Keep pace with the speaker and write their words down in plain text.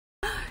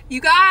You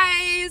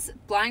guys,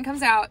 Blind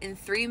comes out in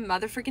 3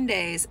 motherfucking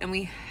days, and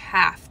we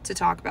have to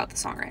talk about the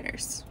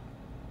Songwriters.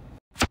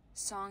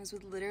 Songs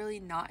would literally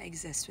not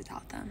exist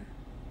without them.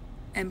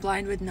 And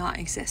Blind would not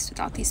exist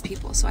without these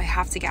people, so I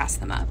have to gas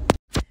them up.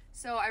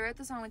 So I wrote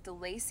the song with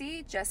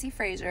DeLacy, Jesse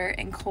Frazier,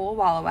 and Cole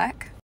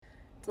Wallowek.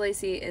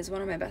 DeLacy is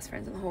one of my best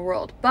friends in the whole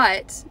world,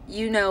 but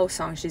you know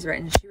songs she's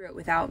written. She wrote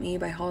Without Me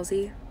by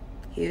Halsey,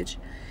 huge.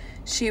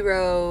 She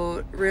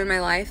wrote Ruin My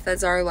Life, that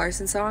Zara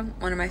Larsson song,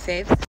 one of my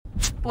faves.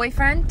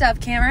 Boyfriend, Dove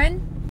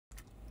Cameron.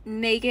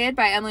 Naked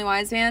by Emily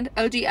Wise Band.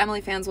 OG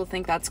Emily fans will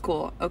think that's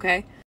cool,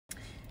 okay?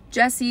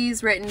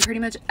 Jesse's written pretty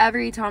much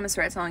every Thomas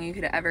Rhett song you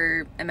could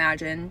ever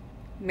imagine.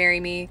 Marry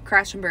Me,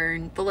 Crash and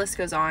Burn, the list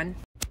goes on.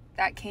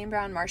 That Kane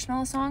Brown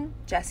Marshmallow song,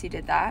 Jesse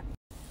did that.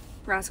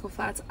 Rascal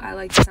Flatts, I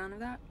like the sound of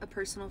that, a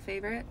personal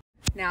favorite.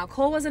 Now,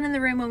 Cole wasn't in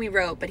the room when we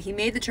wrote, but he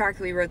made the track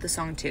that we wrote the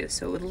song to,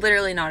 so it would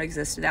literally not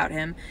exist without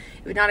him.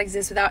 It would not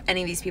exist without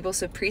any of these people,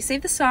 so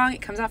pre-save the song.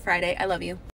 It comes out Friday. I love you.